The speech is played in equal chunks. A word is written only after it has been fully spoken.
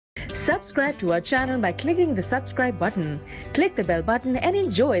Subscribe to our channel by clicking the subscribe button. Click the bell button and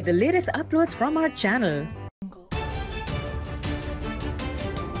enjoy the latest uploads from our channel.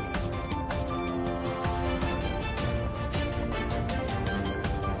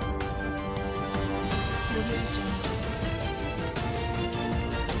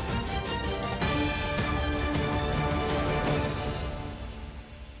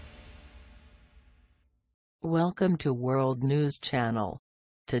 Welcome to World News Channel.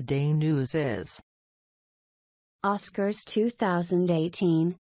 Today news is Oscars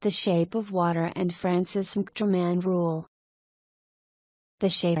 2018, The Shape of Water and Frances McDormand rule. The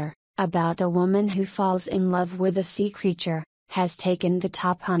Shape, about a woman who falls in love with a sea creature, has taken the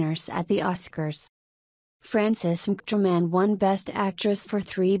top honors at the Oscars. Frances McDormand won Best Actress for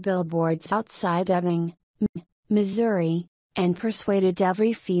Three Billboards Outside Ebbing, Missouri, and persuaded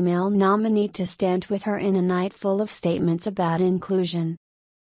every female nominee to stand with her in a night full of statements about inclusion.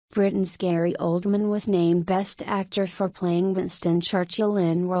 Britain's Gary Oldman was named Best Actor for playing Winston Churchill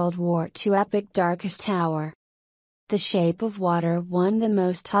in World War II epic Darkest Hour. The Shape of Water won the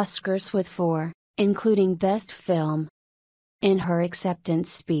most Oscars with 4, including Best Film. In her acceptance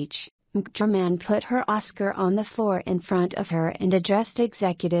speech, McDormand put her Oscar on the floor in front of her and addressed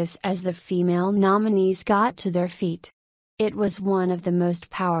executives as the female nominees got to their feet. It was one of the most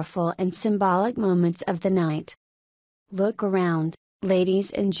powerful and symbolic moments of the night. Look around, ladies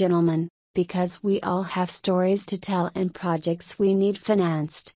and gentlemen, because we all have stories to tell and projects we need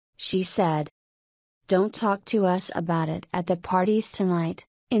financed, she said. Don't talk to us about it at the parties tonight,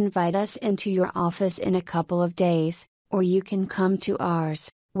 invite us into your office in a couple of days, or you can come to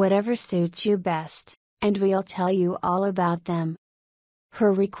ours, whatever suits you best, and we'll tell you all about them.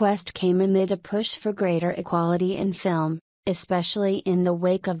 Her request came amid a push for greater equality in film, especially in the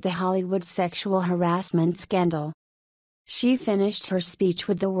wake of the Hollywood sexual harassment scandal. She finished her speech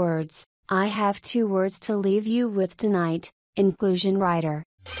with the words, "I have 2 words to leave you with tonight, inclusion writer."